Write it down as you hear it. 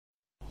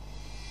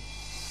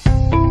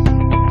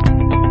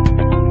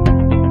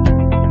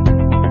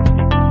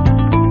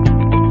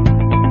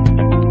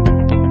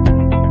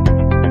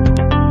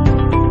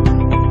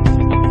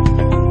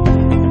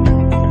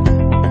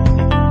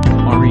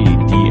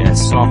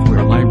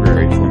software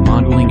library for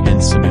modeling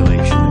and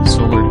simulation in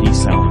solar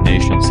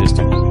desalination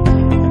systems.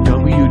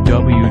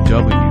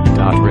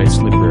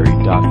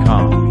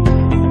 www.reslibrary.com.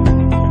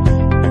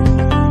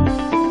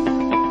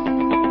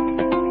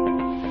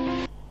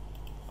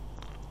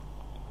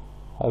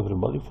 Hi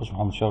everybody, first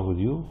Mohammed Shah with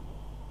you.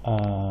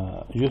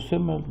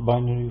 Geothermal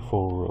binary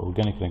for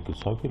organic Rankine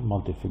cycle,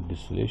 multi-effect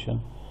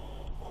distillation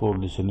for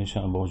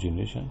desalination and power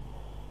generation.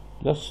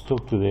 Let's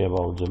talk today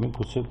about the main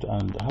concept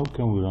and how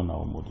can we run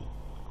our model.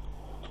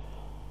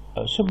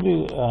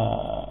 Simply,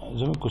 the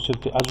main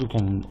concept, as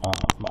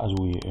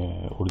we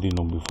already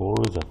know before,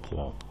 that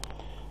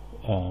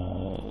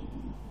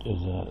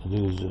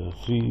there is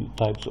three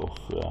types of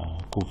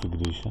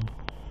configuration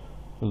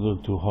in order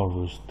to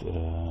harvest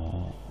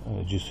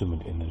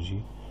geothermal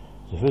energy.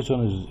 The first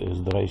one is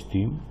dry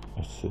steam,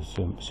 it's the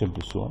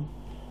simplest one,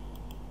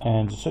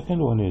 and the second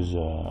one is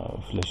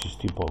flash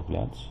steam power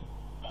plants.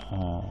 We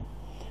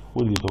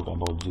already talked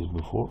about this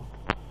before.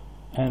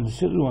 And the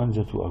third one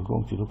that we are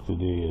going to look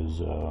today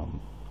is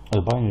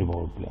binary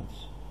power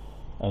plants.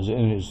 As the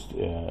energy is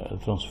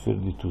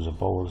transferred to the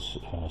power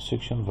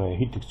section via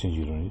heat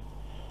exchanger unit.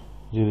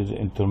 There is an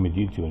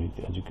intermediate unit,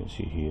 as you can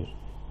see here,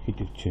 heat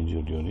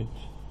exchanger unit,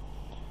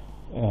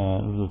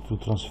 to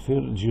transfer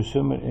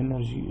geothermal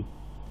energy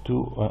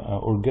to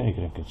organic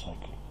Rankine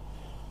cycle.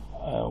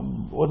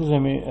 What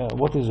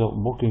is a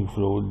working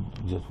fluid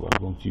that we are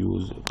going to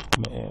use?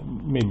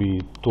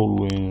 Maybe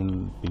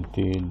toluene,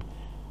 pentane,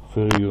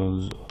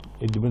 ferrions.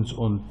 It depends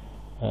on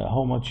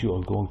how much you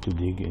are going to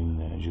dig in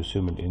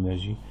geothermal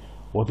energy.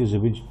 What is the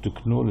bridge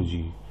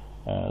technology?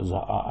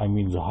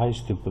 The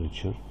highest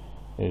temperature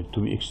to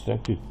be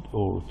extracted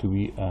or to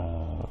be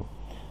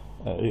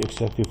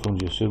extracted from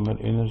geothermal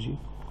energy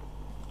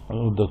in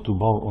order to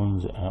power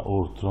on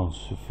or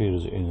transfer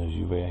the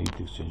energy via heat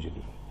exchanger.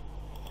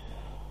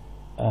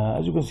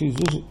 As you can see,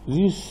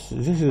 this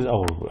is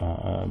our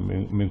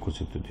main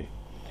concept today.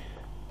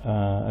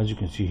 As you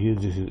can see here,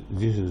 this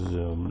is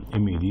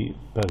MED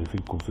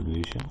paraffic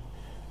configuration,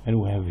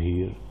 and we have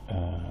here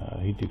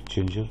heat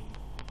exchanger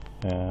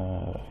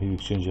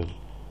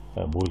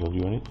boiler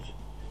unit.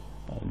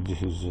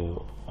 This is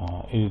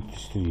inlet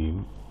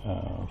stream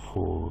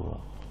for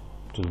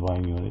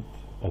turbine unit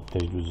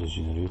attached with the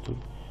generator,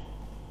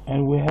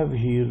 and we have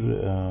here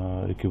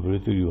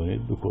recuperator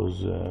unit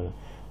because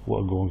we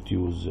are going to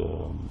use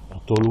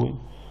Toluene.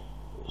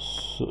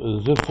 So,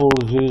 therefore,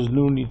 there is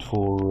no need to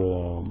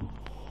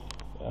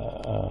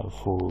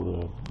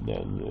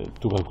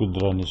calculate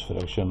dryness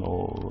fraction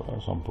or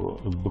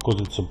because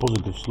it's a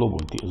positive slope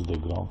on TS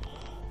diagram.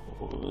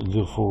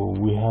 Therefore,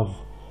 we have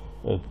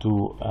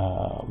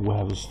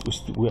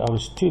we are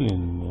still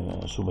in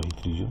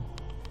superheat region.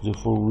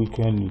 Therefore, we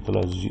can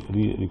utilize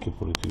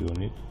recuperator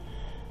unit.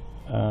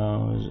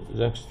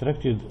 The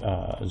extracted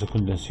the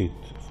condensate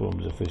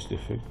from the first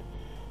effect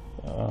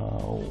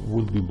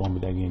will be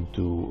pumped again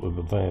to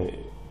via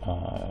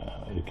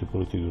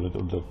recuperator unit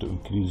in order to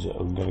increase the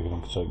organic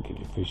Rankine cycle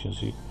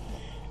efficiency,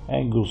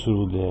 and go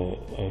through the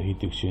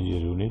heat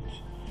exchanger unit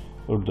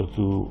in order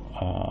to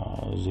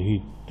the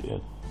heat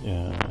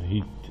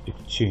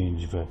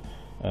exchange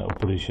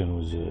operation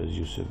with the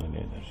geothermal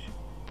energy.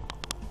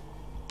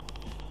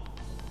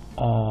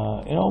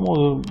 In our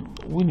model,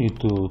 we need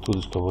to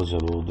discover the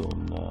load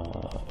on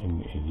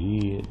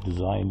MED,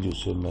 design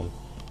geothermal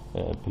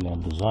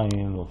plant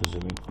design, what is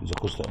the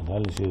cost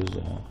analysis,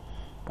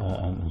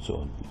 and so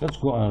on. Let's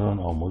go and run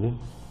our model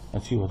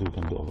and see what we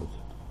can do about it.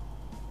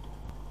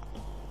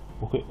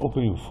 Okay,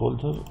 open your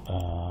folder,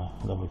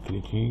 double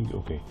clicking.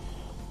 Okay,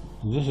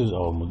 this is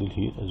our model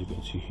here, as you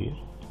can see here.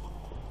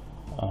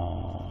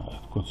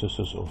 It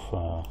consists of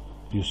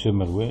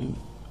geothermal well,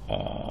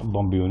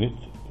 pump unit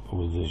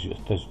with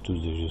attached to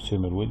the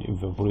geothermal well,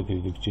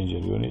 evaporator heat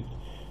exchanger unit,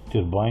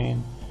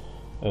 turbine,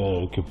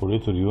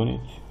 recuperator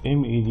unit,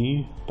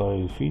 MED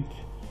parallel feed.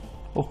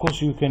 Of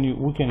course, we can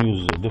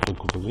use a different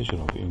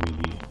configuration of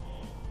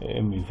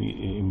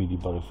MED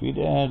parallel feed,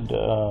 and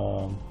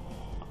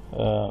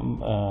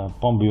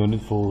pump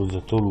unit for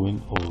the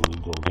toluene or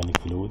the organic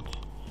fluid,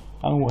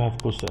 and we have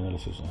cost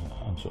analysis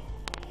and so on.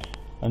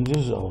 And this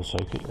is our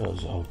cycle,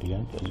 as our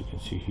plant, as you can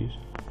see here.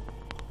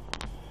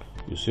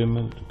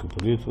 Geothermal,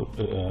 recuperator,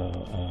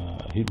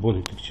 heat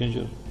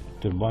exchanger,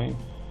 turbine.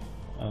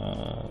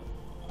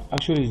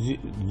 Actually,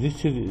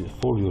 this is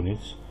 4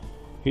 units: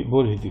 heat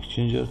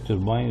exchanger,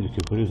 turbine,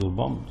 recuperator,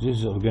 pump. This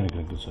is organic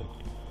Rankine cycle.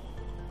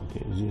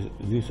 Okay,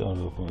 these are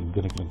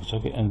organic Rankine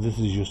cycle, and this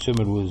is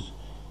geothermal with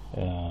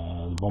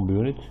pump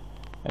unit,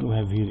 and we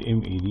have here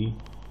MED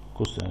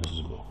cost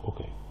analysis block.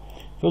 Okay,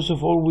 first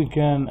of all, we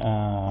can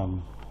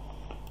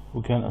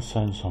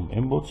assign some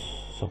inputs.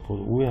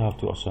 Suppose we have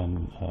to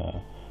assign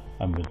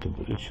ambient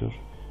temperature,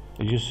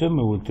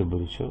 geothermal with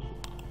temperature.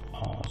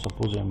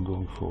 Suppose I'm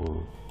going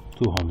for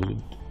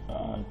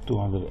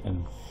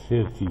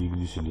 230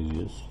 degrees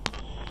Celsius,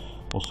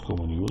 most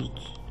commonly used.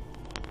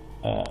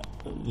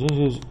 This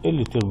is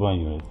L turbine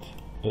unit.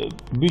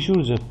 Be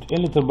sure that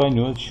L turbine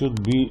unit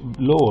should be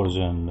lower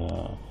than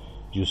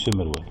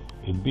geothermal well.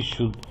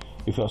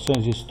 If you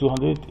assign this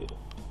 200,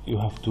 you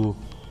have to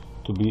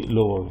to be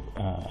lower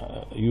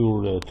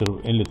your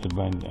inlet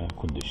turbine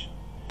condition.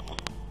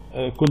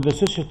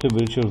 Condensation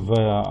temperature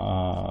via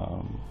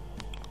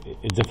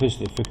the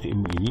first effect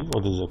MED.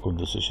 What is the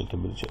condensation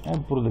temperature?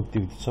 And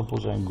productivity.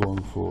 Suppose I'm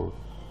going for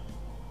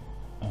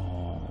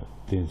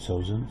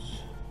 10,000.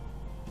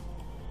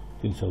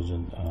 We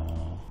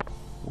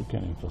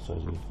can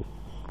emphasize it.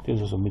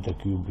 10,000 meter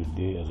cube per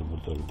day as a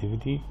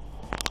productivity,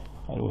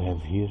 and we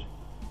have here.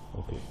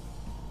 Okay.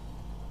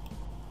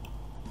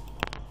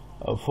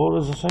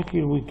 For the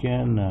cycle, we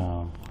can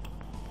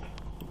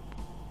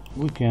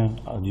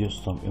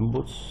adjust some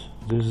inputs.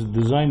 There's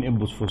design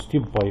inputs for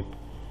steam pipe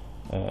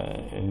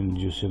in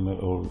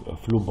geothermal, or a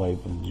flow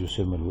pipe in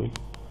geothermal well.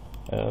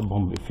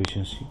 Pump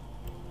efficiency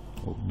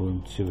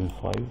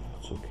 0.75.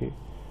 It's okay.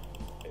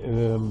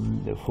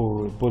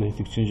 For poly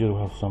heat exchanger, we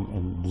have some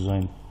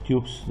design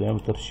tubes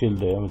diameter, shell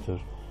diameter,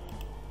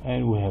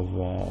 and we have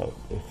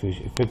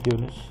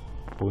effectiveness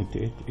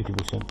 0.8,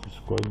 80% is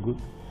quite good.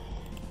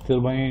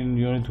 Turbine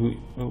unit,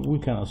 we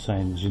can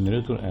assign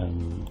generator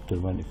and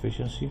turbine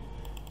efficiency.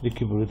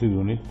 Recuperator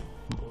unit,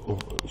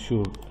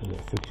 sure, the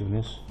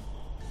effectiveness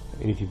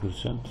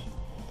 80%.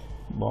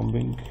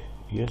 Pumping,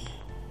 yes,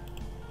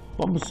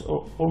 pump is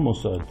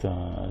almost at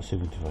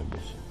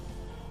 75%.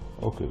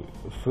 Okay,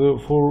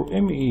 for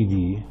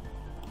MED,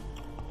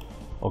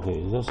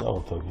 okay, that's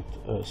our target.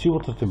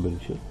 Seawater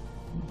temperature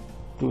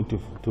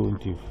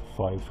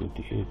 25,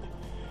 28.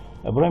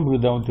 Prime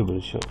breakdown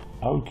temperature,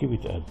 I will keep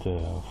it at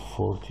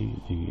 40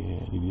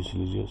 degrees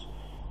Celsius.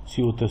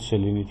 Seawater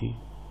salinity,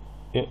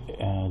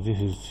 this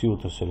is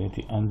seawater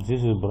salinity, and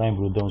this is prime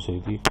breakdown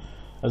salinity.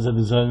 As a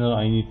designer,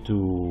 I need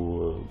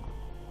to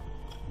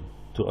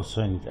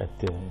assign it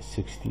at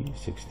 60,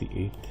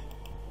 68,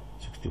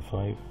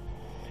 65.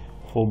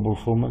 For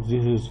performance,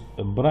 this is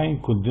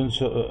brine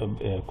condenser,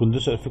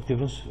 condenser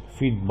effectiveness,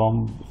 feed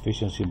pump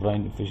efficiency,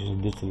 brine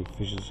efficiency, distillate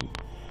efficiency.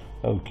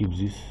 I will keep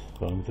these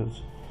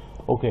parameters.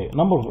 Okay,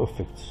 number of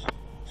effects.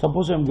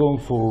 Suppose I'm going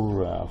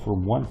for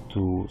from 1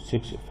 to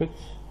 6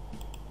 effects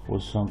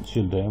with some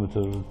shell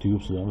diameter,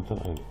 tubes diameter.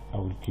 I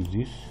will keep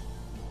this.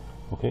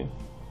 Okay.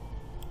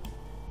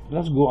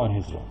 Let's go on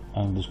hit run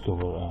and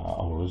discover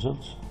our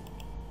results.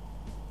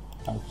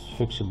 Let's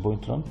fix a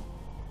point run.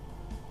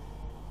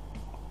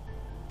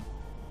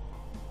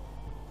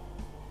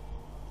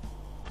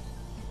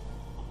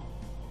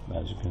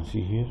 As you can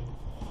see here,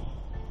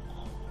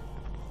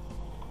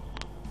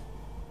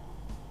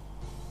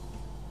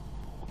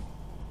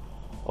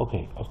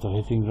 okay, after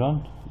hitting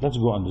run, let's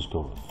go and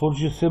discover. For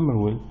geothermal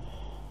well,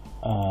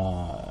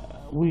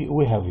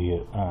 we have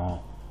here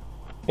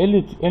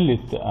inlet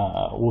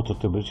water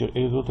temperature.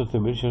 Inlet water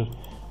temperature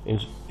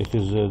is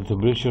the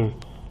temperature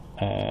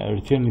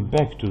returning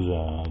back to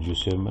the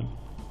geothermal.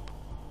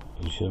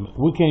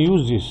 We can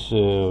use this.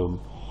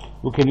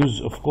 We can use,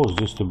 of course,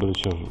 this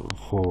temperature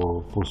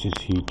for process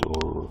heat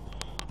or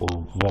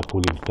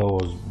vacuum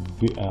towers,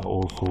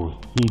 or for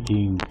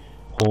heating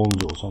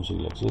homes or something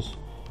like this.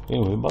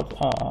 Anyway, but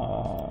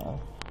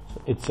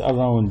it's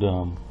around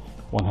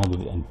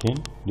 110,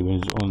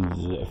 depends on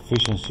the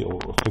efficiency or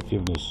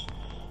effectiveness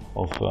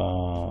of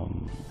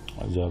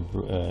the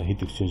heat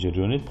exchanger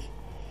unit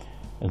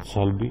and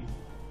Salby.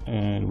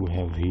 And we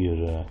have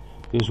here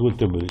this well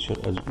temperature,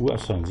 as we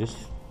assign this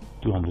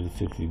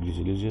 230 degrees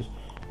Celsius.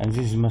 And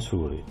this is mass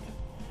flow rate.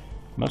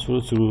 Mass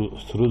flow through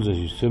the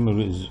geothermal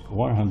is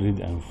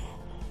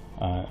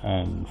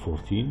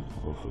 114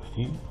 or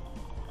 15,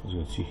 as you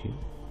can see here.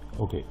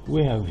 Okay,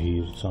 we have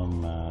here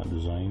some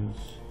designs.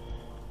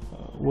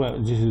 Well,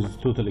 this is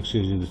total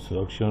exergy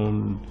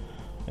destruction,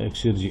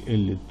 exergy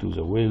inlet to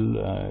the well,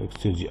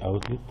 exergy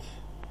outlet,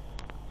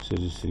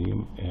 exergy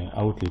stream,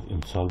 outlet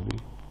in Salby.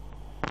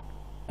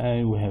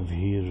 And we have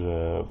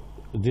here,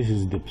 this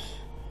is depth.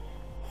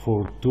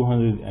 For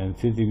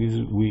 230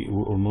 degrees, we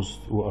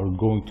are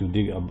going to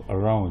dig up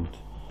around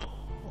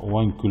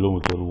 1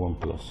 kilometer, 1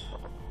 plus,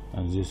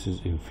 and this is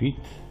in feet,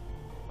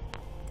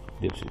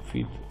 depth in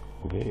feet.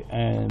 Okay,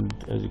 and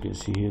as you can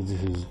see here,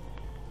 this is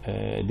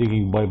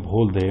digging pipe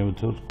hole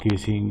diameter,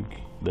 casing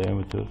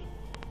diameter,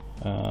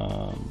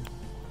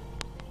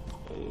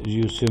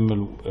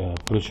 geothermal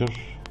pressure,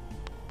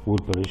 well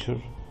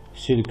pressure,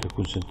 silica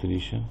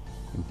concentration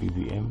in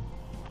ppm,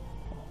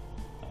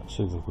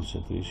 silica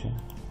concentration.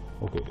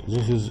 Okay,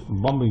 this is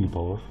pumping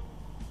power.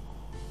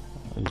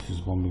 This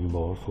is pumping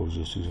power for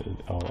this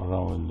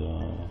around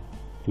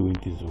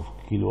 20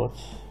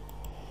 kilowatts.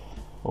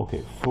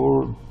 Okay,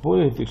 for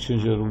poly heat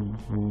exchanger,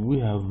 we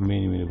have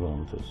many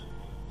parameters.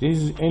 This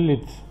is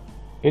inlet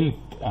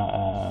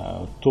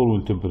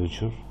Toluene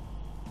temperature,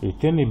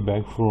 returning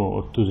back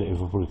to the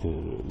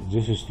evaporator.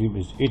 This stream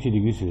is 80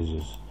 degrees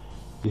Celsius.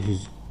 This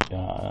is we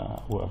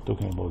are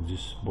talking about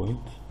this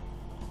point.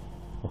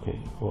 Okay,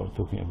 we are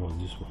talking about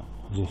this one.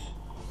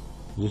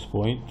 This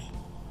point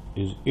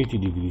is 80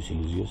 degrees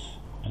Celsius,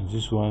 and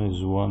this one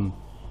is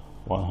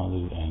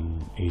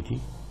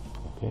 180.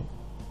 Okay,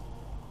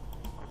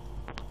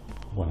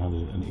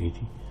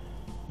 180.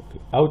 Okay.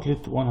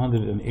 Outlet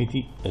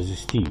 180 as a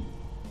steam.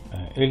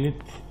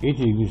 Inlet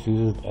 80 degrees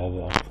Celsius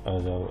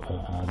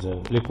as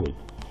a liquid.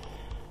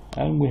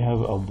 And we have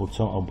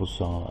some outputs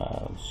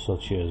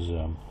such as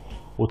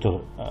water.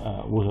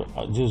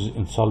 This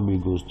enthalpy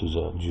goes to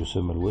the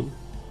geothermal well,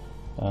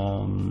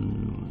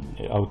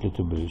 outlet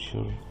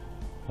temperature,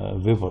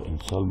 vapor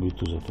enthalpy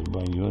to the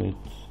turbine unit,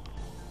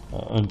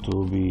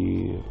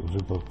 entropy,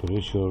 vapor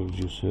pressure,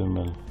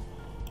 geothermal,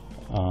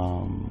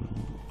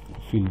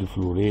 field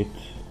flow rate,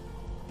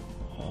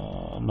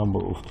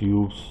 number of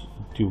tubes,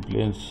 tube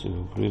lengths,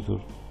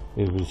 evaporator,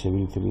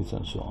 reversibility rates,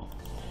 and so on.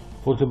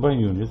 For turbine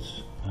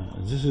units,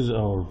 this is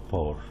our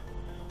power.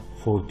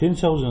 For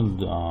 10,000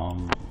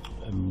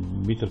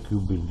 meter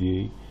cube per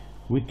day,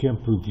 we can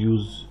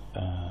produce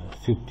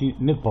 13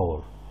 net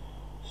power,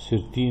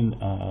 13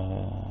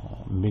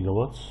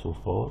 megawatts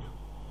of power.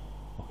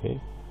 Okay,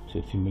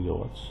 13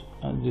 megawatts,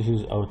 and this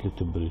is outlet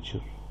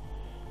temperature.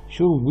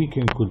 Sure, we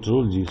can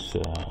control these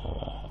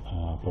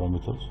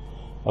parameters.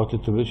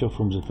 Outlet temperature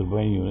from the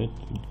turbine unit,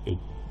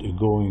 it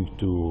going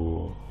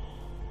to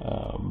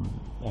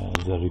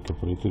the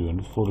recuperator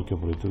unit. For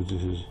recuperator,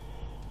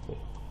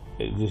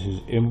 this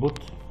is input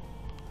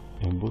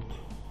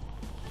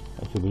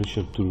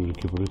temperature to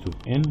recuperator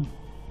in,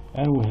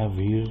 and we have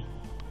here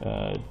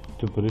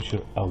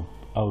temperature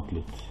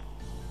outlet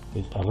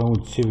is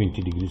around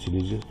 70 degrees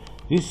Celsius.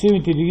 This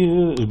 70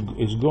 degrees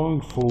is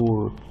going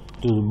to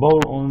the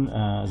power on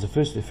the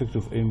first effect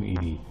of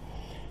MED.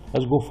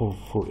 Let's go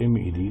for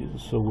MED.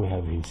 So we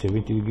have here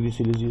 70 degrees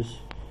Celsius,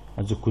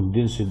 and the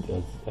condensed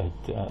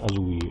as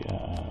we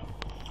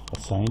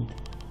assigned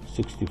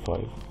 65.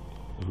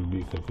 It will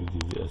be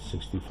calculated as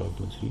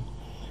 65.3.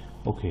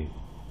 Okay,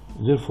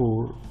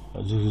 therefore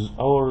this is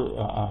our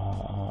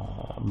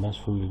mass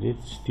flow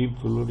rate, steam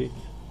flow rate,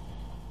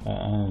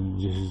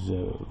 and this is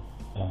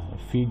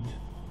feed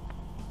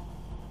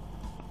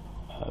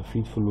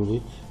flow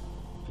rate,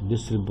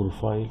 distillate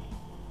profile,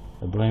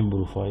 brine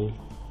profile,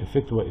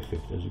 effect by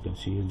effect. As you can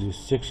see, there is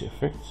 6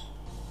 effects: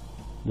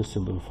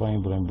 distillate profile,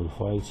 brine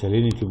profile,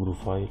 salinity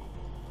profile,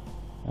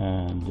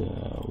 and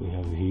we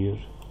have here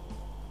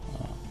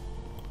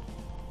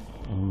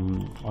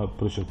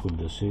pressure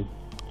condensate,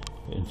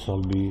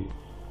 enthalpy.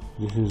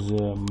 This is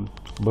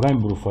brine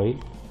profile,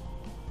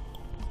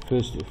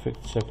 first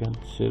effect, second,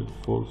 third,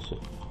 fourth.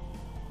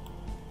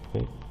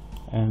 Okay,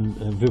 and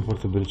vapor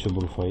temperature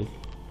profile.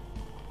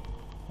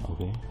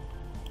 Okay,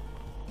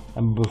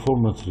 and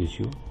performance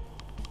ratio.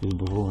 This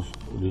performance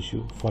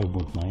ratio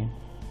 5.9,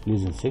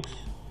 less than 6.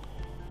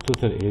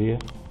 Total area,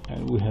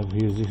 and we have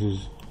here, this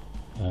is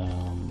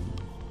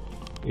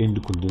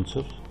end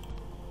condenser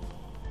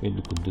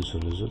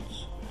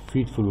results,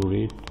 feed flow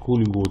rate,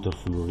 cooling water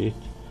flow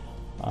rate,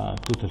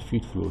 total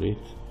feed flow rate,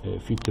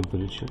 feed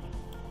temperature,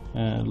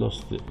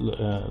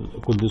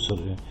 condenser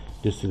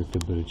distillate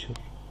temperature,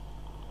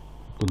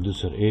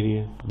 condenser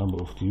area, number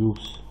of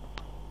tubes,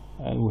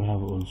 and we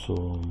have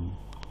also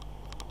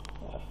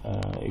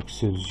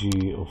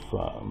exergy of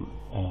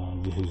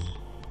this is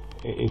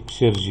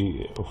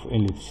exergy of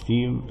inlet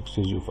steam,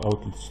 exergy of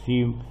outlet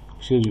steam,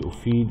 exergy of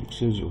feed,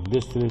 exergy of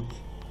distillate,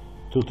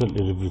 total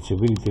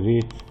reversibility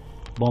rate,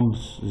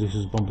 pumps. This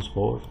is pumps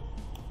power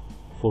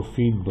for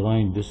feed,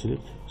 brine,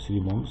 distillate, 3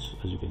 pumps,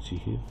 as you can see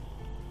here,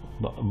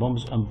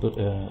 pumps and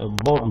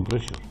power and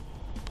pressure.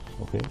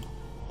 Okay,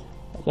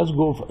 let's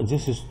go for,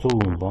 this is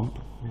Toluene pump.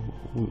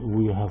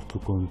 We have to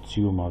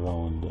consume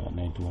around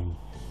 91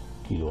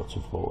 kilowatts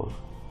of power.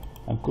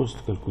 And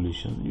cost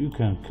calculation, you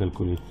can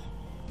calculate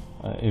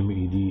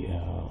MED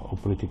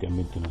operating and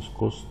maintenance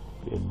cost,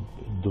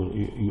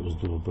 US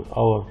dollar per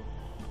hour,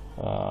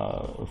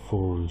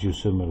 for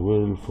geothermal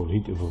well, for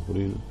heat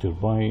evaporator,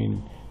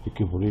 turbine,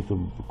 recuperator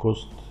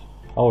cost,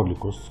 hourly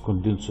cost,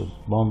 condenser,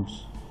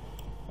 pumps.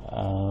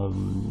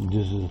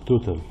 This is the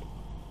total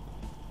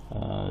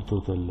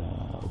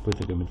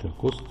operating and maintenance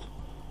cost,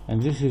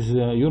 and this is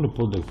unit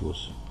product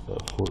cost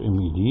for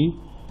MED,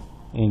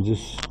 and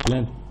this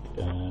plant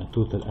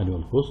total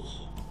annual costs.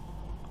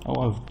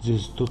 Now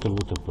this total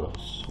water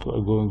price. We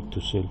are going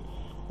to sell.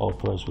 Our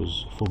price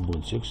was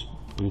 4.6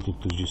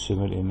 related to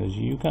geothermal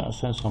energy. You can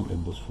assign some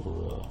inputs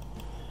for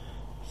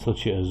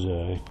such as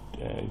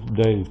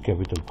direct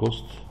capital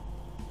cost,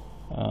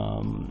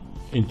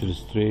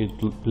 interest rate,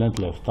 plant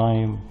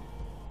lifetime,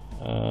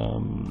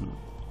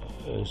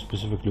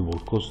 specific labor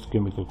cost,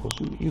 chemical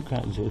cost. You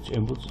can it's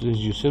inputs. This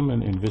is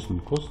geothermal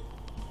investment cost.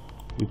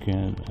 You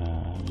can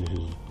this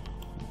is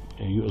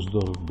US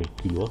dollar per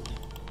kilowatt.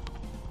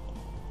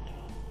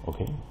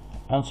 Okay,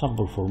 and some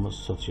performance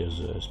such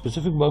as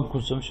specific bulk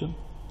consumption,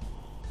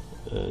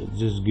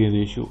 this gain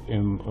ratio,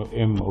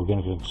 M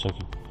organic rankine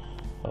cycle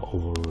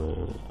over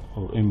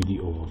or MED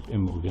over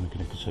M organic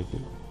rankine cycle,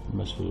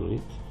 mass flow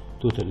rate,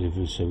 total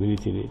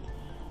reversibility rate,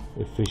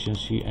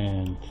 efficiency,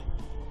 and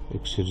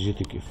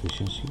exergetic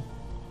efficiency.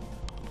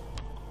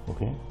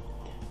 Okay,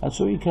 and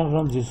so you can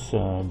run this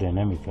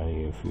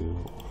dynamically if you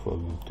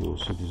want to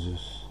set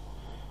this.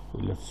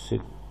 Let's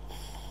set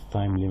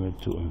time limit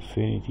to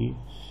infinity.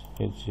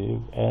 Hit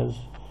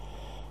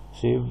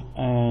save,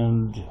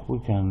 and we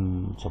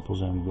can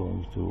suppose I'm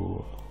going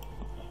to,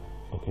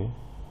 okay,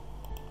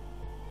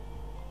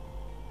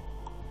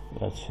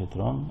 Let's hit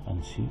run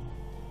and see.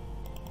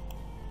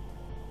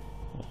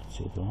 Let's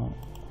hit run.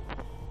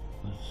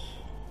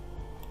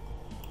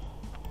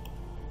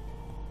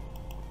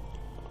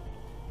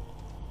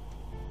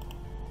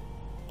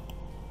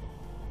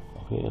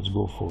 Okay, let's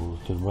go for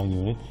turbine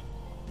unit.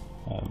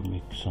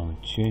 Make some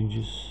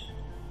changes.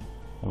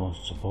 I want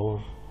the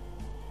power.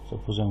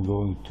 Suppose I'm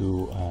going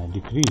to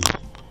decrease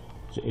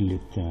the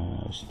inlet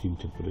steam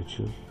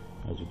temperature,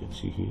 as you can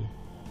see here,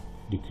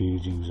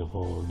 decreasing the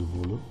power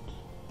developed,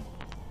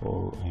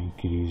 or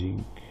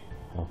increasing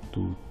up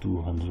to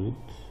 200.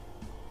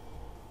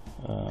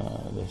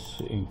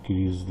 Let's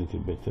increase a little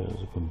bit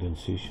the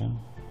condensation,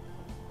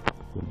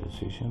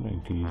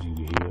 increasing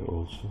here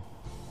also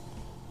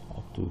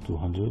up to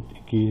 200,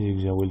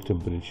 increasing the well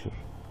temperature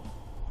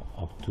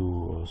up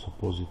to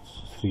suppose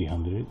it's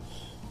 300.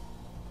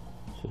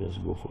 So let's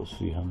go for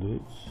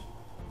 300.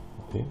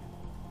 Okay,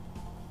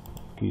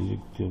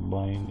 increasing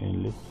turbine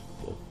inlet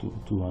up to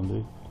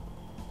 200.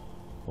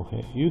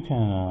 Okay, you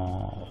can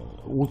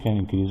we can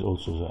increase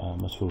also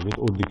the mass flow rate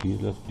or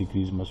decrease. Let's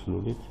decrease mass flow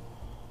rate.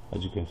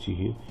 As you can see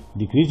here,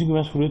 decreasing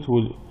mass flow rate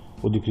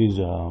will decrease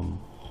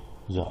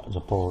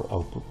the power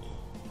output.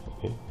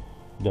 Okay,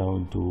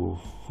 down to,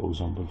 for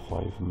example,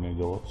 5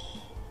 megawatts.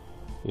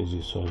 Is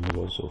this 5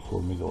 megawatts or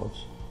 4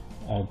 megawatts?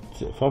 At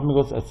 5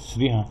 megawatts at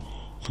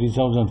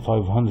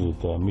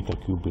 3,500 meter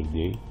cube per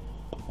day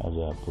as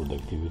a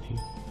productivity.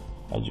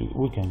 As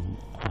we can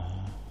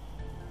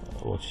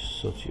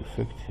watch such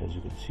effect, as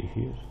you can see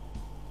here.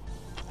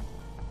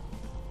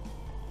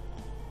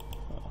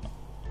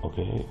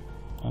 Okay,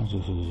 and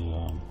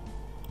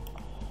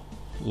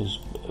this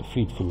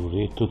feed flow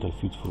rate, total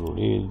feed flow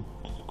rate,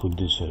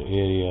 condenser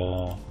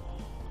area,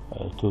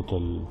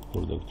 total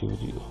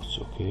productivity. It's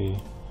okay.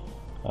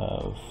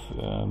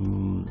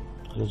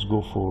 Let's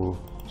go for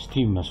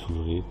steam mass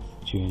flow rate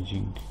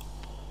changing,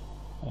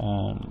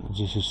 and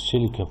this is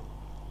silica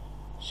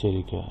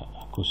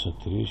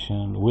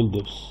concentration, well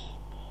depths.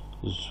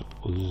 This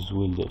is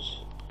well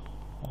depths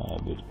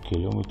per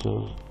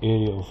kilometer,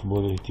 area of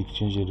boiler heat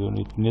exchanger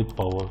unit, net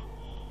power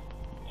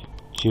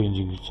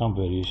changing, some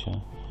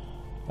variation,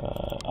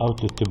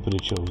 outlet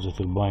temperature of the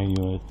turbine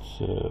unit.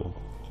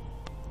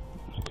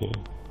 Okay,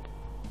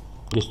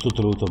 this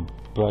total water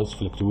price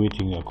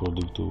fluctuating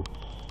according to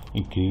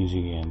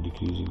increasing and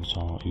decreasing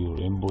some your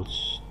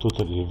inputs,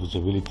 total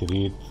visibility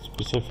rate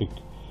specific.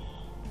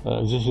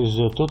 This is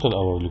total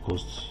hourly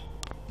costs,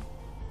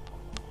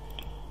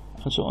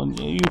 and so on.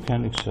 You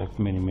can extract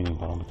many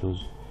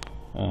parameters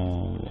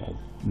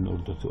in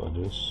order to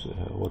address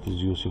what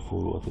is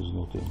useful, what is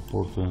not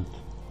important.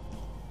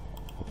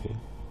 Okay.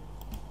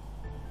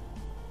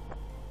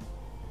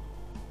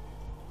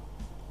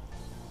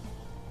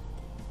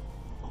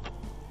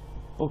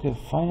 Okay,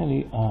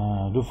 finally,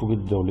 don't forget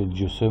to download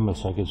geothermal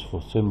cycles for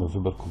thermal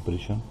vapor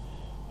compression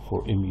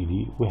for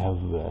MED. We have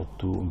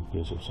two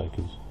impressive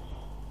cycles.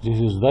 This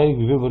is direct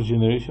vapor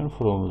generation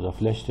from the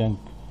flash tank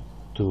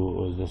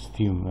to the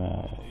steam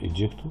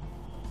ejector.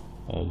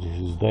 This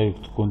is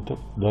direct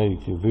contact,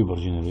 direct vapor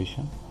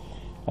generation.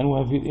 And we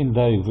have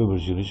indirect vapor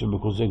generation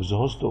because the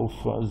exhaust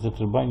of the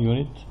turbine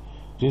unit,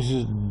 this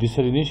is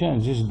desalination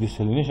and this is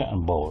desalination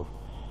and power.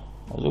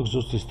 The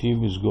exhaust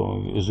steam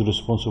is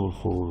responsible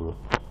for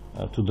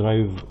to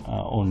drive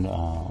on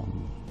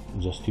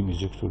the steam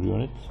ejector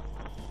unit.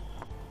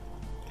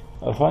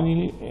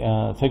 Finally,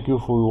 thank you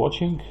for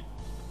watching.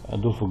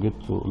 Don't forget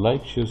to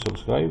like, share,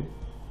 subscribe.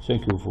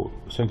 Thank you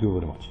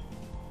very much.